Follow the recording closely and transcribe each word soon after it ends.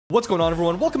What's going on,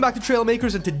 everyone? Welcome back to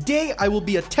Trailmakers, and today I will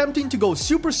be attempting to go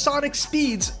supersonic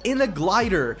speeds in a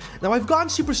glider. Now, I've gone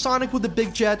supersonic with the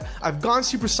big jet, I've gone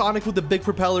supersonic with the big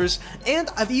propellers, and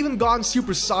I've even gone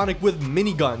supersonic with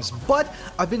miniguns, but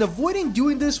I've been avoiding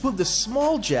doing this with the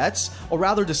small jets, or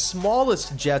rather the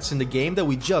smallest jets in the game that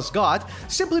we just got,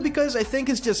 simply because I think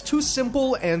it's just too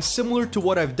simple and similar to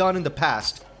what I've done in the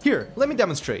past. Here, let me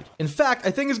demonstrate. In fact, I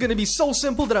think it's going to be so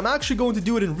simple that I'm actually going to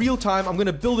do it in real time. I'm going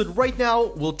to build it right now,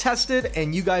 we'll test it,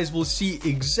 and you guys will see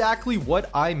exactly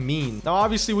what I mean. Now,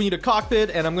 obviously, we need a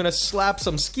cockpit, and I'm going to slap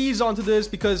some skis onto this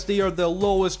because they are the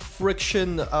lowest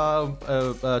friction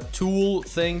tool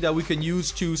thing that we can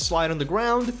use to slide on the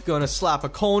ground. Gonna slap a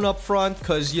cone up front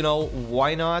because, you know,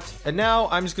 why not? And now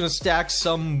I'm just going to stack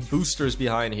some boosters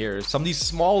behind here. Some of these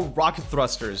small rocket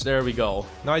thrusters. There we go.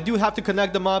 Now, I do have to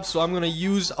connect them up, so I'm going to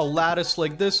use a lattice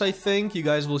like this. I think you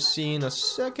guys will see in a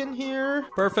second here.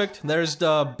 Perfect. There's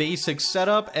the basic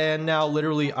setup, and now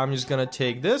literally I'm just gonna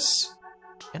take this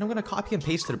and I'm gonna copy and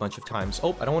paste it a bunch of times.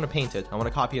 Oh, I don't want to paint it, I want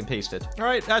to copy and paste it. All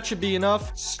right, that should be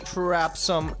enough. Strap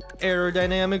some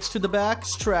aerodynamics to the back,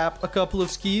 strap a couple of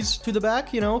skis to the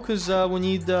back, you know, because we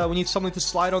need something to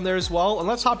slide on there as well. And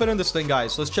let's hop in on this thing,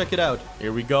 guys. Let's check it out.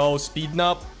 Here we go. Speeding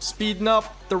up,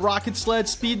 the rocket sled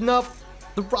speeding up.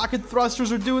 The rocket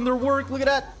thrusters are doing their work. Look at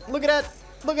that. Look at that.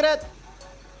 Look at that.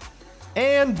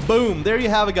 And boom, there you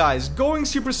have it, guys. Going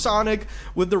supersonic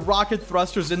with the rocket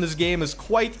thrusters in this game is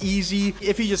quite easy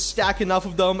if you just stack enough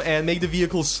of them and make the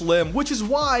vehicle slim, which is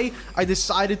why I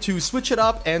decided to switch it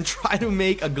up and try to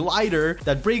make a glider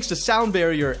that breaks the sound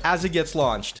barrier as it gets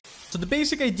launched. So the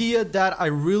basic idea that I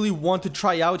really want to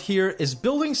try out here is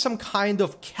building some kind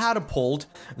of catapult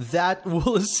that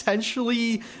will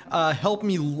essentially help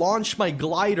me launch my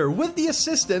glider with the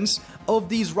assistance of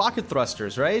these rocket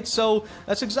thrusters, right? So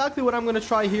that's exactly what I'm going to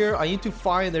try here. I need to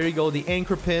find, there you go, the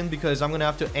anchor pin, because I'm going to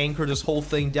have to anchor this whole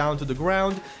thing down to the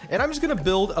ground. And I'm just going to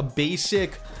build a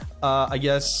basic I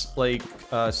guess, like,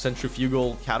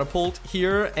 centrifugal catapult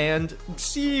here and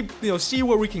see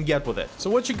where we can get with it. So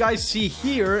what you guys see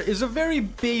here is a very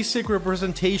basic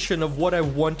representation of what I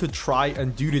want to try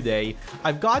and do today.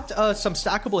 I've got some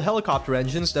stackable helicopter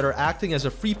engines that are acting as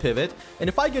a free pivot, and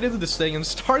if I get into this thing and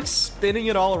start spinning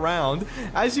it all around,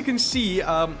 as you can see,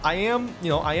 I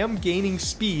am gaining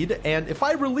speed, and if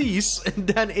I release,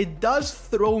 then it does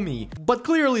throw me. But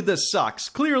clearly this sucks.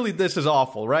 Clearly this is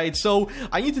awful, right? So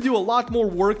I need to do a lot more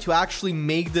work to actually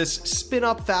make this spin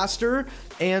up faster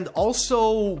and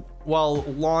also, well,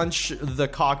 launch the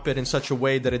cockpit in such a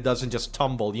way that it doesn't just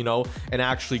tumble, you know, and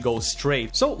actually go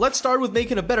straight. So let's start with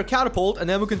making a better catapult, and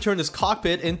then we can turn this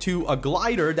cockpit into a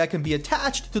glider that can be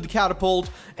attached to the catapult,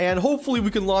 and hopefully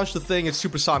we can launch the thing at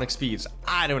supersonic speeds.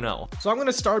 I don't know. So I'm going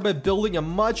to start by building a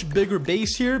much bigger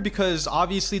base here, because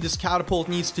obviously this catapult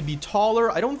needs to be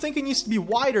taller. I don't think it needs to be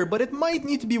wider, but it might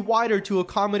need to be wider to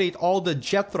accommodate all the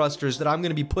jet thrusters that I'm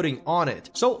going to be putting on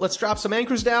it. So let's strap some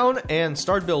anchors down and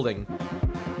start building.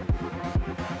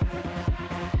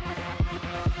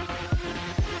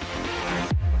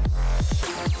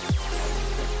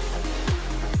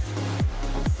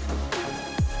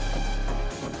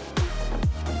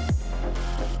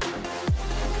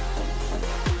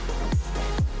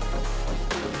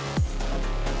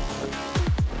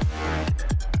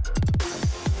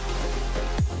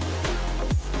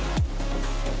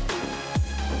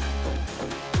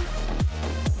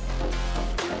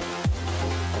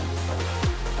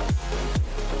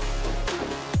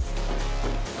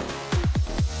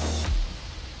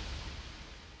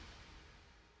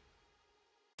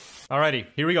 Alrighty,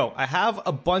 here we go. I have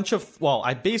a bunch of, well,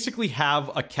 I basically have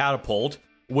a catapult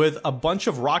with a bunch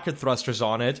of rocket thrusters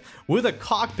on it, with a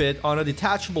cockpit on a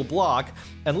detachable block,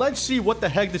 and let's see what the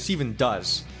heck this even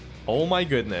does. Oh my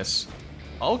goodness.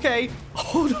 Okay.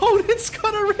 Oh no, it's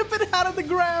gonna rip it out of the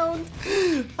ground.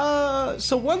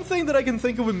 So one thing that I can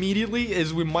think of immediately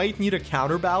is we might need a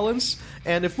counterbalance.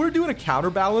 And if we're doing a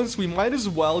counterbalance, we might as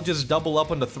well just double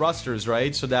up on the thrusters,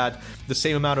 right? So that the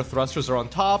same amount of thrusters are on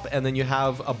top, and then you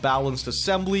have a balanced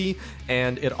assembly,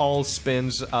 and it all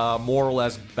spins more or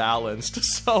less balanced.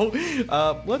 So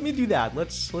let me do that.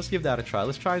 Let's give that a try.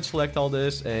 Let's try and select all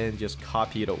this and just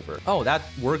copy it over. Oh, that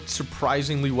worked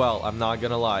surprisingly well. I'm not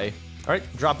gonna lie. All right,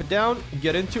 drop it down,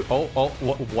 get into,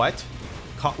 what?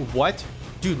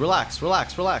 Dude, relax.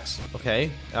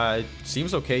 Okay,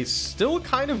 seems okay. Still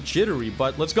kind of jittery,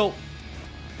 but let's go.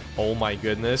 Oh my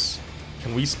goodness.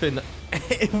 Can we spin?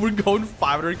 We're going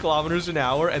 500 kilometers an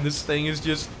hour, and this thing is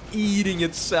just eating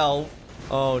itself.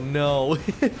 Oh no.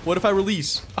 What if I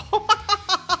release?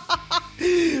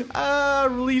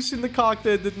 Releasing the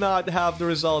cockpit did not have the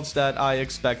results that I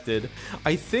expected.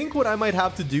 I think what I might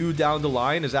have to do down the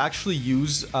line is actually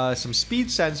use some speed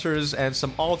sensors and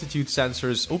some altitude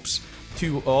sensors. Oops.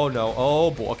 Oh no,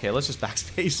 oh boy, okay, let's just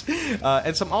backspace.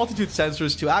 And some altitude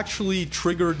sensors to actually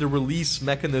trigger the release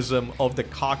mechanism of the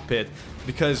cockpit,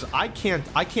 because I can't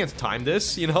time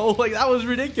this, you know, like that was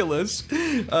ridiculous.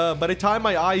 By the time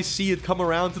my eyes see it come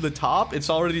around to the top, it's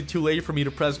already too late for me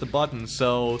to press the button,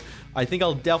 so I think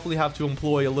I'll definitely have to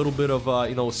employ a little bit of,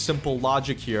 you know, simple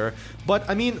logic here. But,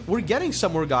 I mean, we're getting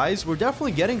somewhere, guys. We're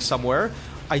definitely getting somewhere.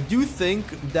 I do think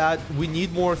that we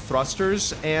need more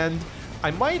thrusters, and I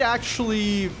might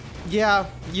actually, yeah,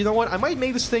 you know what? I might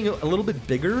make this thing a little bit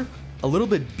bigger, a little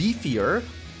bit beefier,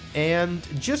 and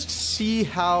just see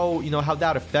how, you know, how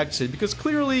that affects it. Because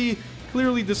clearly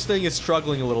this thing is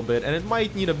struggling a little bit, and it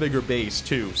might need a bigger base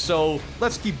too. So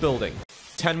let's keep building.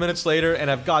 10 minutes later, and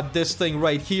I've got this thing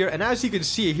right here, and as you can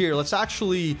see here, let's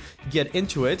actually get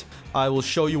into it. I will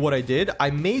show you what I did. I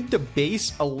made the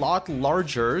base a lot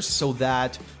larger so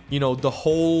that, you know, the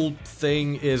whole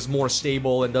thing is more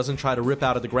stable and doesn't try to rip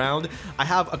out of the ground. I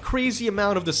have a crazy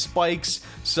amount of the spikes,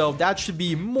 so that should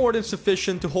be more than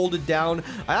sufficient to hold it down.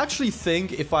 I actually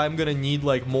think if I'm gonna need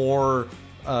like more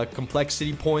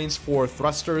complexity points for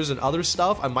thrusters and other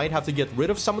stuff, I might have to get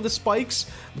rid of some of the spikes,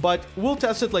 but we'll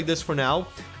test it like this for now.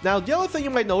 Now, the other thing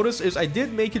you might notice is I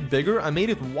did make it bigger, I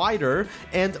made it wider,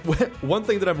 and one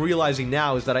thing that I'm realizing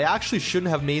now is that I actually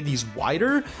shouldn't have made these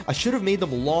wider. I should have made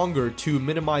them longer to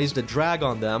minimize the drag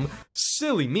on them.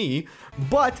 Silly me,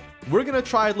 but we're gonna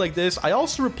try it like this. I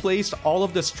also replaced all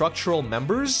of the structural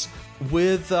members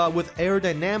with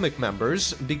aerodynamic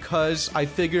members, because I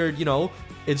figured, you know,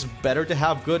 it's better to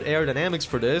have good aerodynamics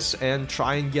for this and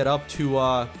try and get up to,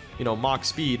 you know, Mach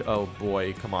speed. Oh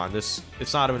boy, come on, it's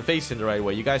not even facing the right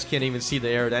way. You guys can't even see the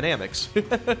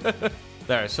aerodynamics.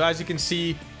 There, so as you can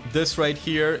see, this right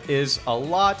here is a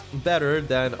lot better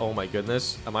than, oh my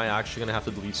goodness, am I actually gonna have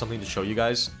to delete something to show you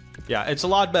guys? Yeah, it's a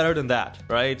lot better than that,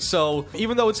 right? So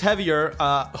even though it's heavier,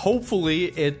 hopefully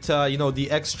it, you know,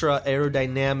 the extra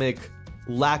aerodynamic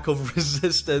lack of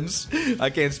resistance, I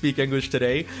can't speak English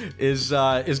today, is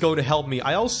going to help me.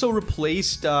 I also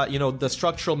replaced you know, the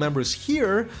structural members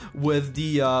here with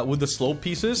the slope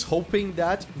pieces, hoping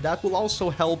that that will also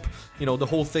help, you know, the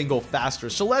whole thing go faster.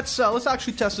 So let's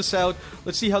actually test this out.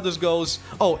 Let's see how this goes.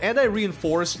 Oh, and I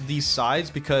reinforced these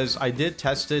sides because I did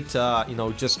test it, you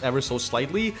know, just ever so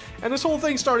slightly, and this whole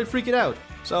thing started freaking out.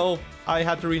 So I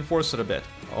had to reinforce it a bit.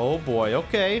 Oh boy,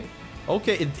 okay.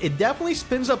 Okay, it definitely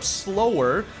spins up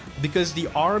slower because the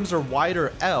arms are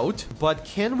wider out, but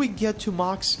can we get to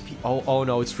Mach speed? Oh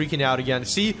no, it's freaking out again.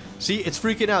 See, it's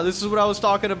freaking out. This is what I was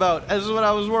talking about. This is what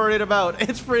I was worried about.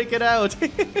 It's freaking out.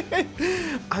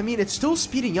 I mean, it's still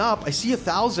speeding up. I see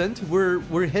 1,000.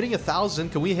 We're hitting 1,000.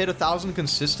 Can we hit 1,000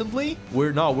 consistently?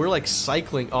 We're like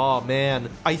cycling. Oh man,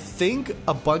 I think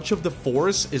a bunch of the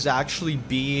force is actually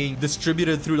being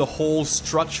distributed through the whole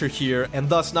structure here, and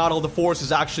thus not all the force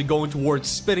is actually going towards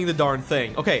spinning the darn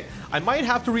thing. Okay, I might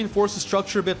have to reinforce the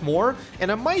structure a bit more,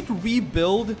 and I might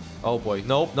rebuild. Oh boy,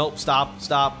 nope,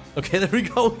 stop. Okay, there we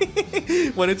go.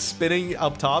 When it's spinning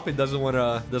up top, it doesn't want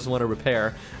to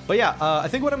repair. But yeah, I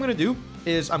think what I'm gonna do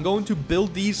is I'm going to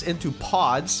build these into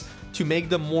pods to make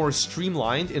them more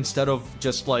streamlined instead of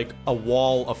just like a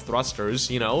wall of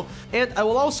thrusters, you know. And I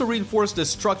will also reinforce this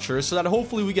structure so that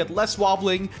hopefully we get less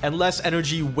wobbling and less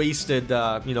energy wasted,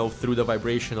 you know, through the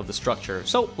vibration of the structure.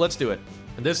 So let's do it.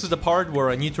 And this is the part where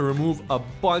I need to remove a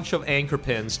bunch of anchor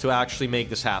pins to actually make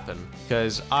this happen,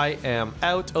 because I am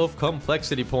out of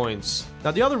complexity points.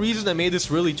 Now, the other reason I made this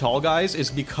really tall, guys,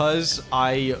 is because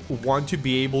I want to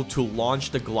be able to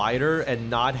launch the glider and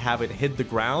not have it hit the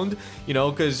ground, you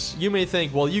know, because you may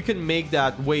think, well, you can make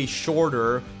that way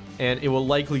shorter and it will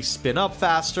likely spin up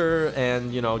faster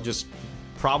and, you know, just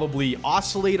probably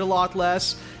oscillate a lot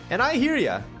less. And I hear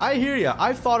ya.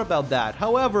 I've thought about that.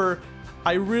 However,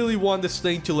 I really want this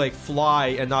thing to like fly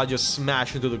and not just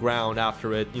smash into the ground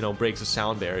after it, you know, breaks the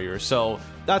sound barrier. So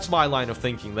that's my line of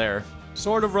thinking there.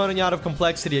 Sort of running out of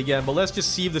complexity again, but let's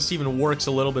just see if this even works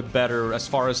a little bit better as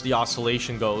far as the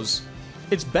oscillation goes.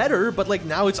 It's better, but like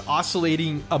now it's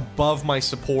oscillating above my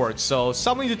support, so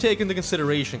something to take into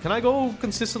consideration. Can I go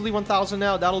consistently 1,000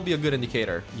 now? That'll be a good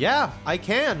indicator. Yeah, I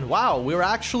can. Wow, we're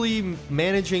actually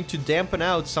managing to dampen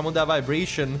out some of that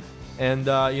vibration and,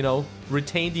 you know,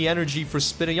 retain the energy for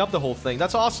spinning up the whole thing.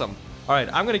 That's awesome. Alright,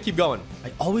 I'm gonna keep going.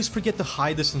 I always forget to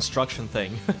hide this instruction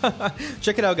thing.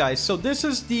 Check it out, guys. So this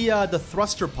is the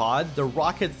thruster pod, the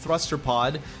rocket thruster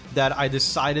pod that I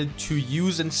decided to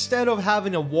use instead of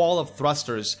having a wall of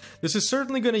thrusters. This is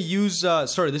certainly going to use,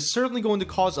 this is certainly going to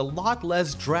cause a lot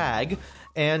less drag,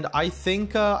 and I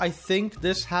think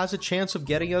this has a chance of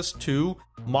getting us to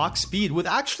Mach speed with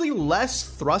actually less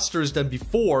thrusters than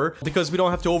before, because we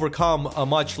don't have to overcome a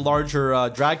much larger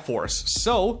drag force.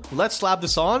 So let's slap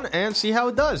this on and see how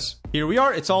it does. Here we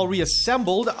are. It's all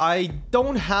reassembled. I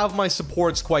don't have my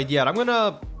supports quite yet. I'm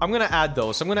gonna add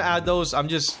those.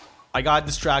 I got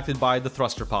distracted by the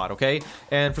thruster pod, okay?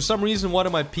 And for some reason, one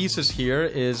of my pieces here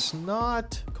is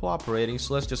not cooperating,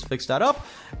 so let's just fix that up.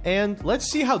 And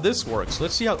let's see how this works.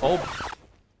 Let's see how... Oh.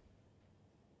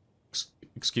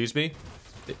 Excuse me?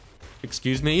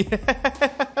 Excuse me?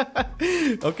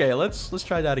 Okay, let's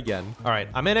try that again. All right,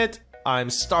 I'm in it. I'm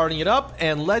starting it up,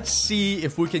 and let's see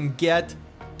if we can get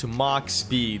to Mach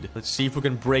speed. Let's see if we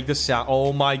can break the sound.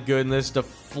 Oh my goodness, the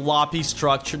floppy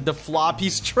structure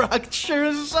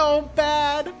is so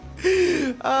bad.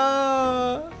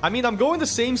 I mean, I'm going the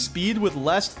same speed with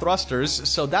less thrusters,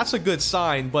 so that's a good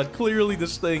sign, but clearly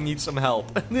this thing needs some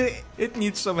help. It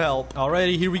needs some help.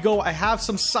 Alrighty, here we go. I have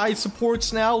some side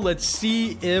supports now. Let's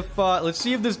see if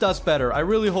this does better. I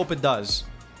really hope it does.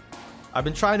 I've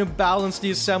been trying to balance the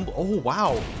assembly. Oh,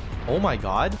 wow. Oh my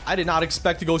god. I did not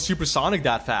expect to go supersonic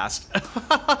that fast.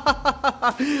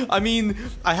 I mean,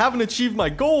 I haven't achieved my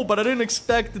goal, but I didn't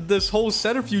expect this whole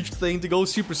centrifuge thing to go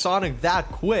supersonic that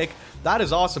quick. That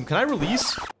is awesome. Can I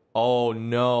release? Oh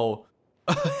no.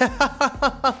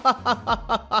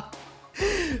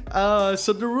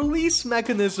 So the release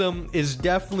mechanism is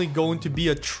definitely going to be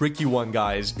a tricky one,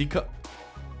 guys, because...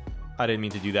 I didn't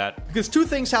mean to do that. Because two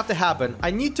things have to happen.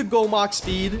 I need to go Mach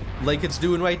speed, like it's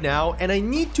doing right now, and I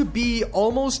need to be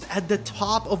almost at the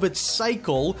top of its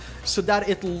cycle so that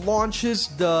it launches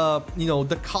the,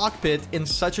 the cockpit in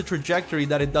such a trajectory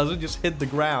that it doesn't just hit the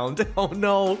ground. Oh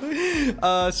no.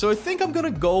 So I think I'm gonna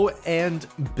go and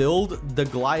build the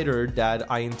glider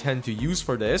that I intend to use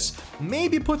for this.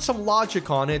 Maybe put some logic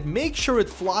on it, make sure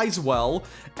it flies well,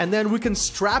 and then we can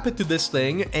strap it to this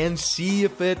thing and see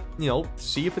if it,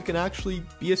 see if it can actually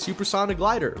be a supersonic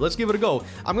glider. Let's give it a go.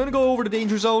 I'm gonna go over to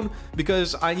danger zone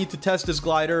because I need to test this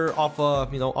glider off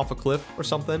a cliff or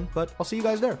something, but I'll see you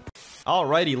guys there.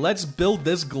 Alrighty, let's build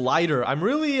this glider. I'm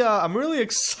really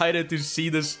excited to see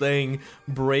this thing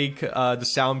break the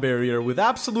sound barrier with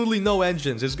absolutely no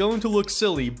engines. It's going to look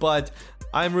silly, but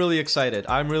I'm really excited.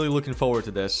 I'm really looking forward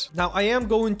to this. Now, I am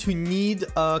going to need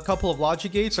a couple of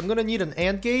logic gates. I'm gonna need an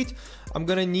AND gate. I'm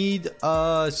gonna need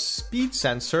a speed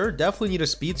sensor. Definitely need a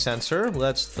speed sensor.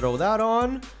 Let's throw that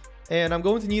on. And I'm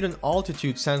going to need an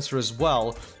altitude sensor as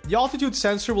well. The altitude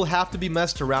sensor will have to be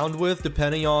messed around with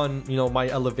depending on, my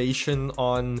elevation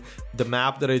on the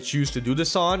map that I choose to do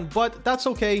this on. But that's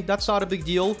okay. That's not a big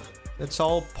deal. It's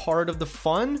all part of the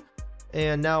fun.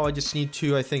 And now I just need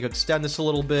to, I think, extend this a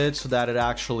little bit so that it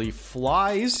actually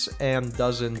flies and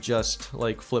doesn't just,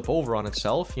 like, flip over on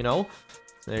itself,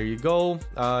 There you go.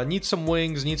 Need some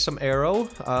wings, need some arrow.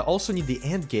 Also need the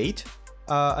AND gate.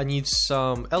 I need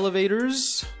some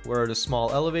elevators. Where are the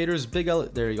small elevators?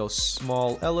 There you go,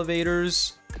 small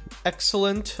elevators.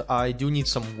 Excellent. I do need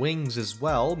some wings as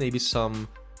well. Maybe some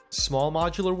small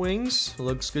modular wings.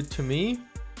 Looks good to me.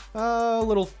 A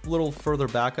little further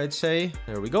back, I'd say.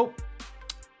 There we go.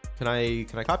 Can I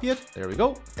copy it? There we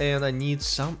go. And I need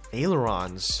some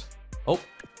ailerons. Oh,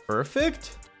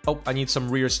 perfect. Oh, I need some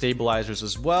rear stabilizers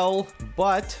as well,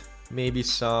 but maybe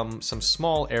some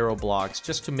small aero blocks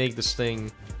just to make this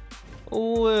thing a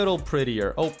little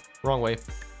prettier. Oh, wrong way.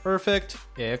 Perfect.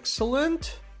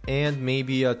 Excellent. And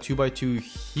maybe a 2x2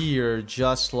 here,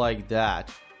 just like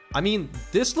that. I mean,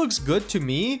 this looks good to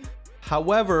me.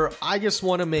 However, I just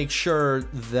want to make sure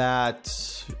that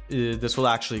this will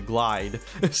actually glide.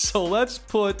 So let's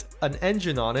put an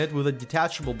engine on it with a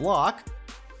detachable block.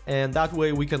 And that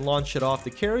way we can launch it off the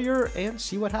carrier and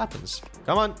see what happens.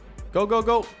 Come on. Go, go,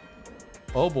 go.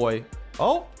 Oh boy.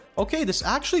 Oh, okay. This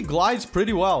actually glides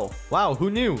pretty well. Wow, who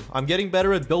knew? I'm getting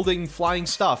better at building flying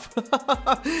stuff.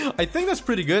 I think that's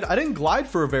pretty good. I didn't glide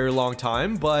for a very long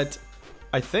time, but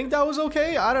I think that was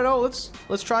okay. I don't know.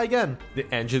 Let's try again.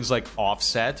 The engine's like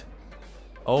offset.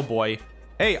 Oh boy.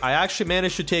 Hey, I actually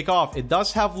managed to take off. It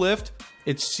does have lift.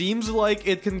 It seems like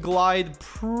it can glide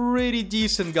pretty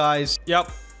decent, guys. Yep.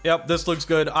 Yep, this looks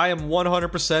good. I am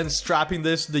 100% strapping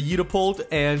this to the Utapult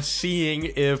and seeing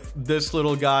if this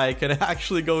little guy can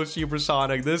actually go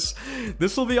supersonic. This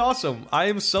will be awesome. I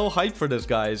am so hyped for this,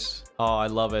 guys. Oh, I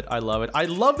love it. I love it. I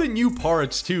love the new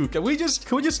parts too. Can we just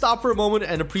stop for a moment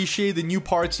and appreciate the new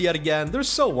parts yet again? They're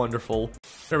so wonderful.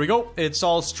 There we go. It's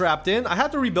all strapped in. I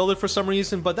had to rebuild it for some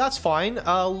reason, but that's fine.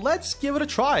 Let's give it a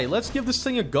try. Let's give this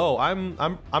thing a go.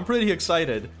 I'm pretty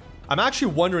excited. I'm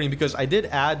actually wondering, because I did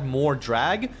add more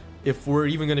drag, if we're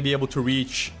even going to be able to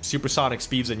reach supersonic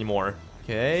speeds anymore.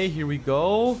 Okay, here we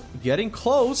go. Getting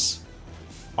close.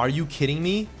 Are you kidding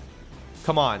me?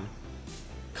 Come on.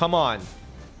 Come on.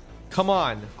 Come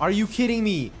on. Are you kidding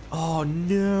me? Oh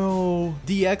no.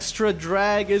 The extra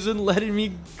drag isn't letting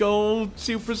me go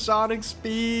supersonic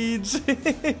speeds.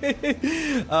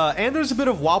 And there's a bit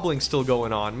of wobbling still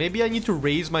going on. Maybe I need to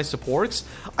raise my supports.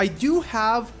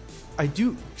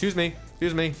 Excuse me,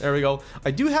 there we go.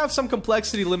 I do have some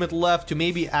complexity limit left to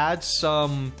maybe add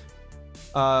some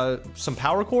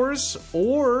power cores,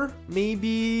 or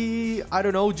maybe, I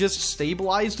don't know, just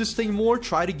stabilize this thing more,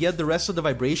 try to get the rest of the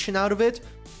vibration out of it,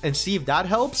 and see if that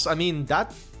helps. I mean,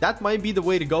 that might be the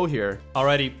way to go here.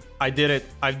 Alrighty, I did it.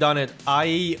 I've done it.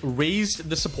 I raised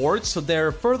the supports, so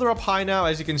they're further up high now.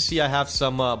 As you can see, I have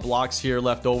some blocks here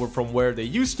left over from where they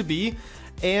used to be.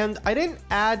 And I didn't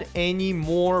add any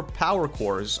more power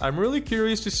cores. I'm really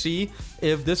curious to see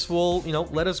if this will, you know,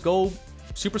 let us go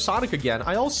supersonic again.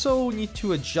 I also need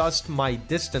to adjust my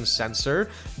distance sensor,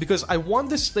 because I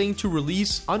want this thing to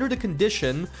release under the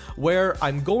condition where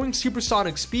I'm going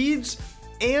supersonic speeds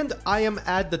and I am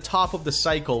at the top of the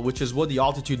cycle, which is what the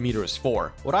altitude meter is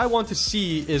for. What I want to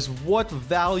see is what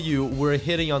value we're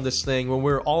hitting on this thing when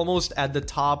we're almost at the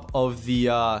top of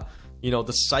the you know,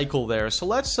 the cycle there. So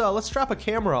let's strap a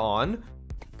camera on,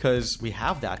 because we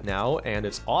have that now and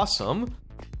it's awesome,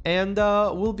 and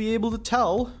we'll be able to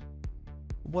tell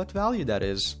what value that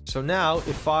is. So now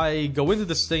if I go into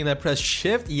this thing and I press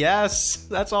shift, yes,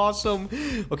 that's awesome.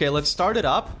 Okay, let's start it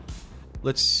up.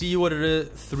 Let's see what it is.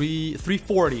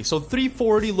 340. So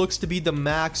 340 looks to be the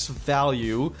max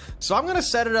value. So I'm gonna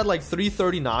set it at like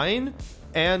 339,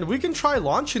 and we can try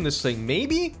launching this thing.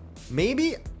 Maybe,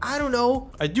 I don't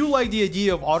know. I do like the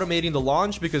idea of automating the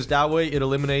launch, because that way it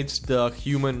eliminates the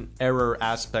human error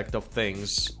aspect of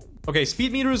things. Okay,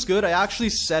 speed meter is good. I actually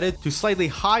set it to slightly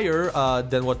higher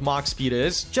than what Mach speed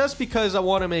is, just because I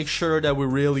want to make sure that we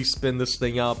really spin this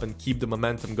thing up and keep the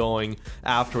momentum going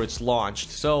after it's launched.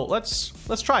 So let's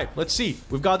try. Let's see.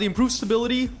 We've got the improved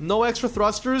stability, no extra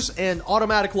thrusters, and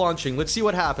automatic launching. Let's see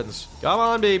what happens. Come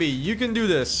on, baby. You can do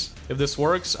this. If this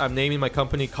works, I'm naming my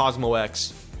company Kosmo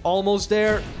X. Almost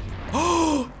there.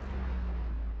 Oh,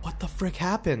 what the frick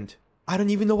happened? I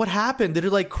don't even know what happened. Did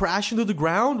it like crash into the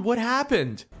ground? What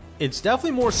happened? It's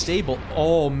definitely more stable.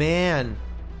 Oh man,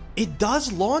 it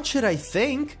does launch it, I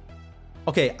think.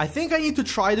 Okay, I think I need to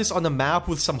try this on the map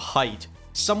with some height,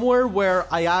 somewhere where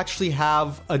I actually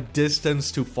have a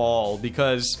distance to fall,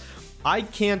 because I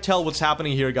can't tell what's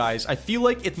happening here, guys. I feel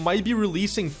like it might be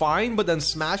releasing fine, but then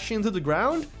smashing into the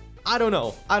ground. I don't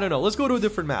know. Let's go to a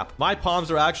different map. My palms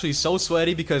are actually so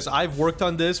sweaty because I've worked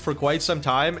on this for quite some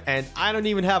time, and I don't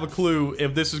even have a clue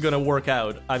if this is gonna work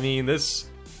out. I mean, this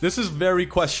is very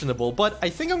questionable, but I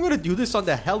think I'm gonna do this on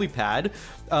the helipad,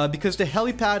 because the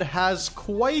helipad has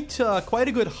quite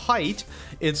a good height.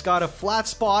 It's got a flat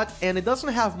spot, and it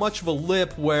doesn't have much of a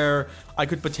lip where I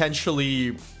could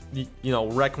potentially, you know,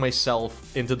 wreck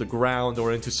myself into the ground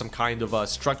or into some kind of a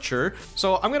structure.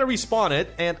 So I'm gonna respawn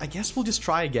it, and I guess we'll just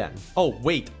try again. Oh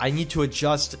wait, I need to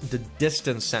adjust the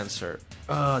distance sensor,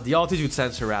 the altitude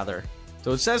sensor rather.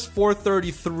 So it says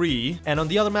 433, and on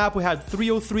the other map we had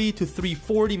 303 to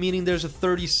 340, meaning there's a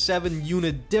 37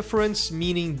 unit difference,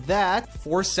 meaning that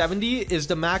 470 is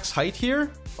the max height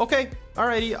here. Okay,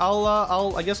 alrighty,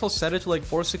 I guess I'll set it to like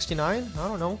 469. I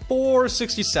don't know,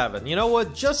 467. You know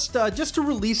what? Just to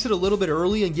release it a little bit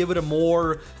early and give it a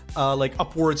more like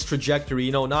upwards trajectory.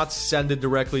 You know, not send it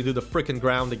directly to the frickin'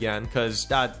 ground again, because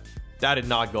that did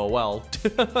not go well.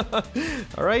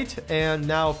 Alright, and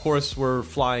now of course we're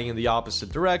flying in the opposite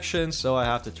direction, so I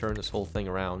have to turn this whole thing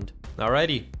around.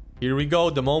 Alrighty, here we go,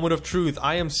 the moment of truth.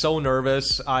 I am so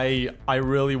nervous. I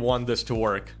really want this to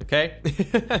work, okay?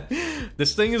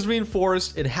 This thing is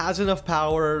reinforced, it has enough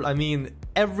power. I mean,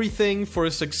 everything for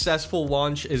a successful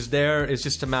launch is there. It's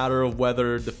just a matter of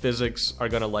whether the physics are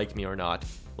gonna like me or not.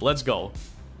 Let's go.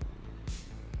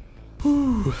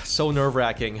 Whew, so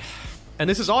nerve-wracking. And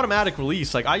this is automatic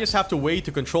release. Like, I just have to wait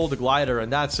to control the glider,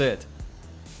 and that's it.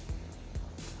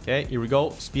 Okay, here we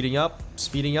go. Speeding up.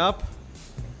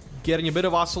 Getting a bit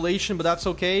of oscillation, but that's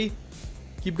okay.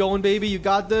 Keep going, baby. You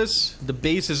got this. The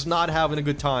base is not having a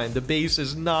good time. The base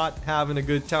is not having a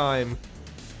good time.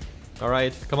 All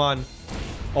right, come on.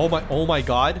 Oh my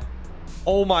god.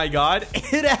 Oh my god.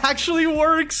 It actually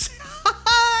works.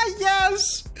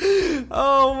 Yes.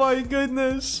 Oh my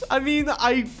goodness. I mean,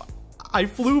 I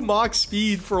flew Mach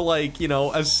speed for like, you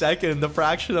know, a second, a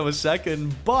fraction of a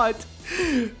second, but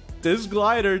this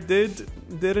glider did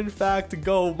in fact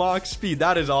go Mach speed.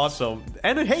 That is awesome.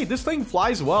 And hey, this thing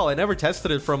flies well. I never tested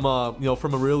it from you know,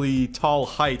 from a really tall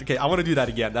height. Okay, I want to do that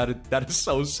again. That is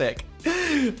so sick.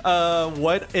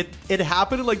 What it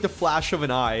happened in like the flash of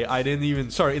an eye. I didn't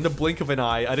even, sorry, in the blink of an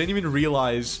eye. I didn't even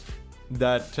realize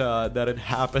that that it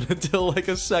happened until like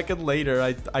a second later.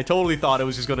 I totally thought it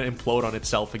was just gonna implode on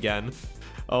itself again.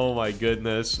 Oh my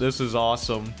goodness, this is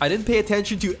awesome. I didn't pay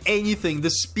attention to anything. The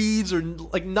speeds are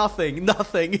like nothing.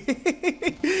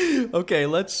 Okay,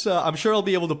 let's, I'm sure I'll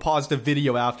be able to pause the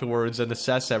video afterwards and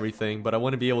assess everything, but I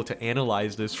want to be able to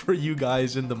analyze this for you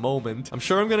guys in the moment. I'm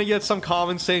sure I'm gonna get some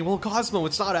comments saying, well, Kosmo,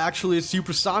 it's not actually a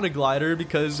supersonic glider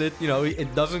because it, you know,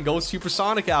 it doesn't go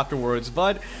supersonic afterwards,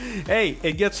 but hey,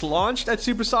 it gets launched at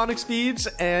supersonic speeds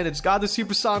and it's got the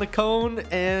supersonic cone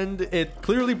and it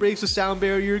clearly breaks the sound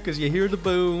barrier because you hear the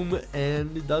boom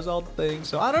and it does all the things.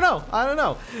 So I don't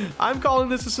know. I'm calling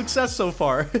this a success so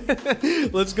far.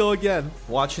 Let's go again.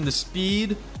 Watching the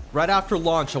speed right after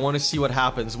launch. I want to see what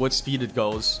happens, what speed it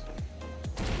goes.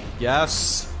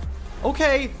 Yes.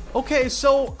 Okay,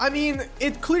 so I mean,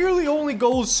 it clearly only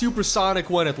goes supersonic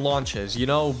when it launches, you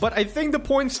know, but I think the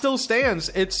point still stands.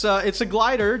 It's a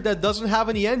glider that doesn't have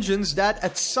any engines that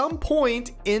at some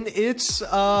point in its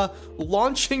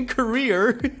launching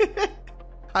career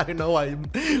I don't know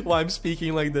why I'm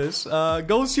speaking like this.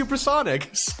 Go supersonic.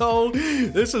 So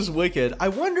this is wicked. I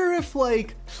wonder if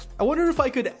I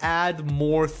could add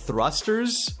more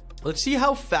thrusters. Let's see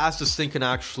how fast this thing can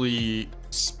actually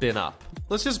spin up.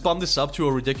 Let's just bump this up to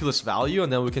a ridiculous value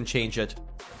and then we can change it.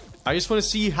 I just want to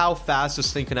see how fast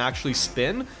this thing can actually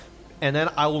spin. And then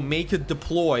I will make it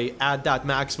deploy at that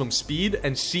maximum speed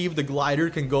and see if the glider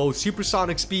can go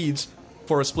supersonic speeds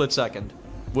for a split second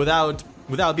without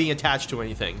being attached to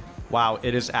anything. Wow,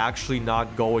 it is actually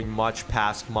not going much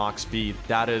past Mach speed.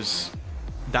 That is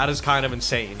kind of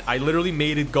insane. I literally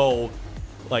made it go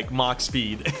like Mach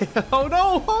speed. Oh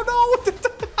no, oh no!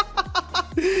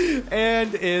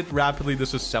 And it rapidly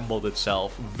disassembled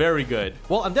itself. Very good.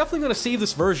 Well, I'm definitely going to save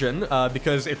this version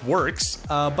because it works.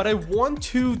 But I want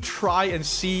to try and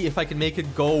see if I can make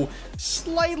it go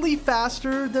slightly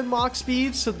faster than Mach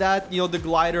speed so that, you know, the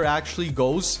glider actually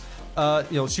goes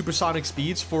you know, supersonic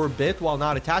speeds for a bit while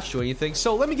not attached to anything.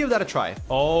 So let me give that a try.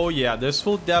 Oh yeah, this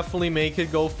will definitely make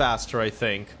it go faster, I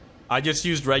think. I just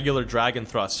used regular dragon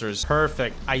thrusters.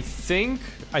 Perfect. I think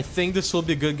this will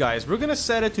be good, guys. We're gonna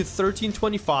set it to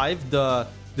 1325, the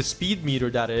speed meter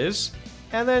that is,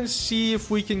 and then see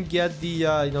if we can get the you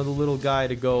know, the little guy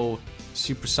to go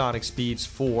supersonic speeds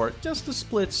for just a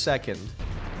split second.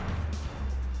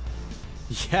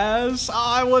 Yes, oh,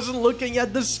 I wasn't looking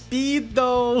at the speed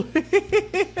though.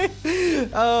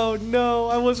 Oh no,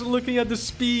 I wasn't looking at the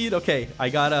speed. Okay, I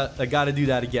gotta do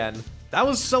that again. That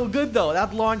was so good though.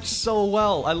 That launched so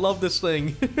well. I love this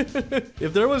thing.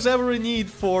 If there was ever a need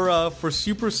for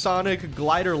supersonic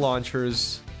glider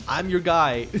launchers, I'm your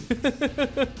guy.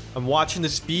 I'm watching the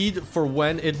speed for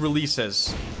when it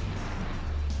releases.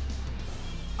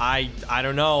 I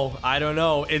don't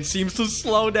know. It seems to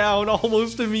slow down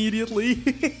almost immediately.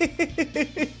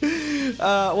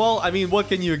 Well, I mean, what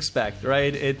can you expect,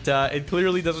 right? It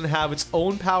clearly doesn't have its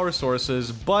own power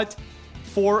sources, but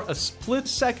for a split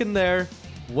second there,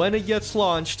 when it gets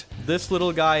launched, this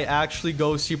little guy actually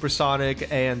goes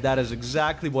supersonic, and that is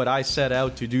exactly what I set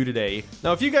out to do today.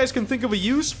 Now, if you guys can think of a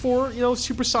use for, you know,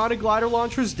 supersonic glider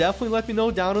launchers, definitely let me know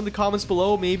down in the comments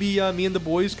below. Maybe me and the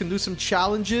boys can do some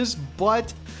challenges,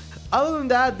 but other than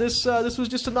that, this was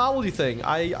just a novelty thing.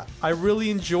 I really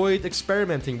enjoyed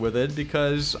experimenting with it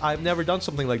because I've never done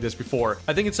something like this before.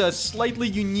 I think it's a slightly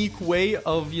unique way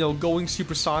of, you know, going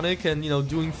supersonic and, you know,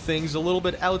 doing things a little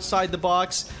bit outside the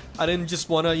box. I didn't just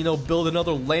want to, you know, build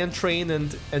another land train and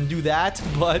do that,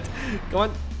 but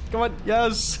come on,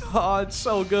 yes. Oh, it's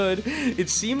so good. It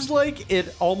seems like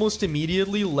it almost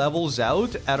immediately levels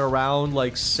out at around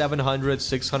like 700,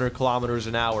 600 kilometers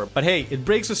an hour. But hey, it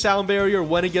breaks the sound barrier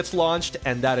when it gets launched,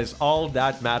 and that is all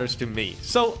that matters to me.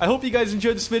 So I hope you guys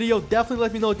enjoyed this video. Definitely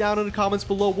let me know down in the comments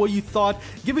below what you thought.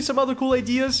 Give me some other cool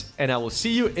ideas, and I will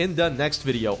see you in the next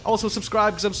video. Also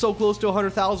subscribe because I'm so close to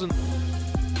 100,000.